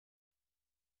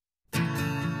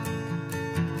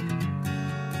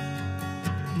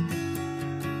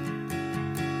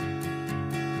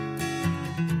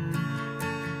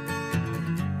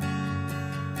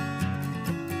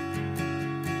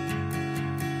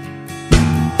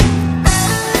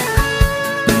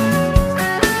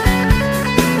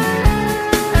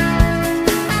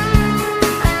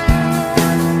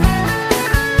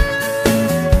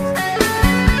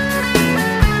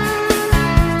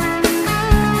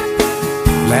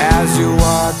As you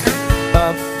walk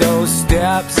up those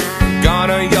steps,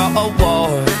 gonna your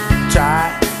award,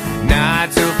 try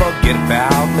not to forget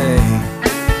about me,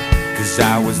 'cause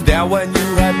I was there when you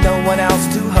had no one else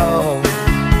to hold.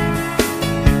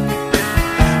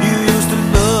 You used to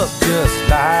look just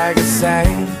like a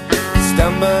saint,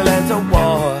 stumble into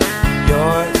war,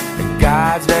 yours and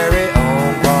God's very own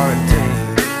quarantine.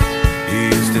 You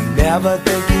used to never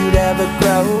think you'd ever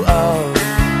grow old.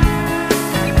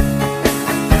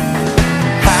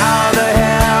 How the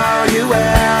hell you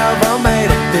ever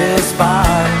made it this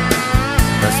far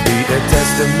must be a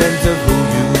testament of who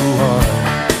you are.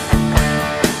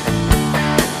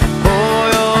 Oh,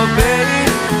 your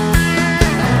babe,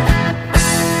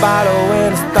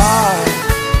 following a star.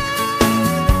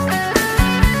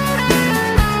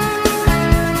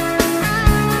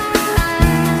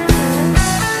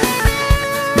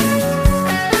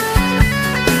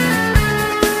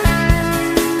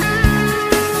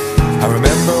 I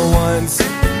remember once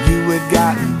you had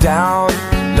gotten down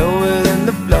lower than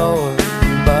the floor,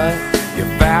 but you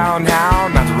found how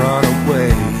not to run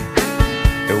away.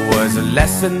 It was a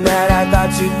lesson that I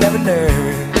thought you'd never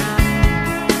learn.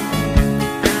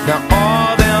 Now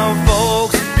all them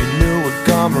folks you knew would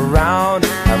come around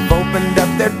have opened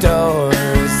up their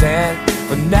doors, and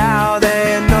for now they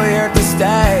know you're to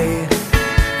stay.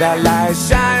 That light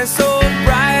shines so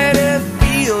bright it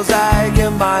feels like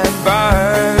it might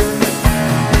burn.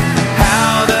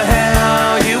 How the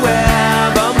hell you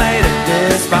ever made it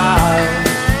this far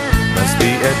must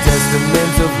be a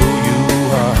testament of who you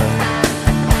are.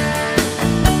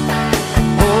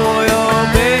 Oh, your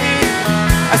babe,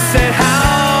 I said,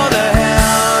 how the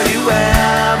hell you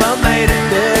ever made it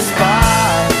this far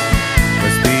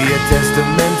must be a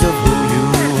testament of who you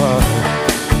are.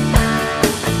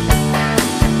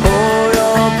 Oh,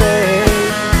 your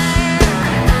babe,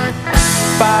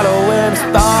 following a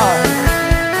star.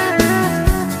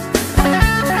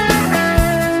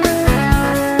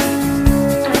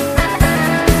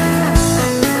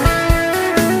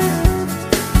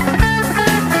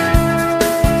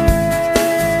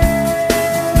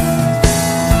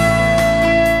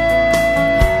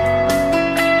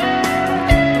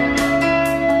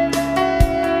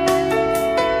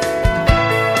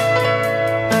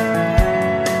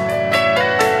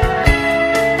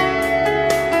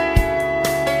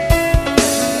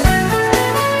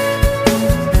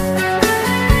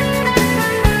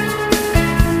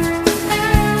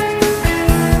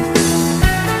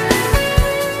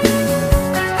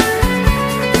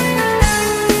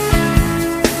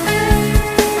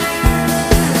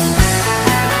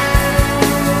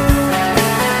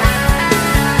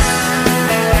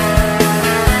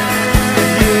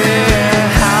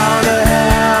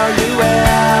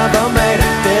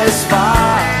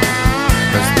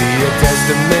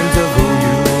 Testament of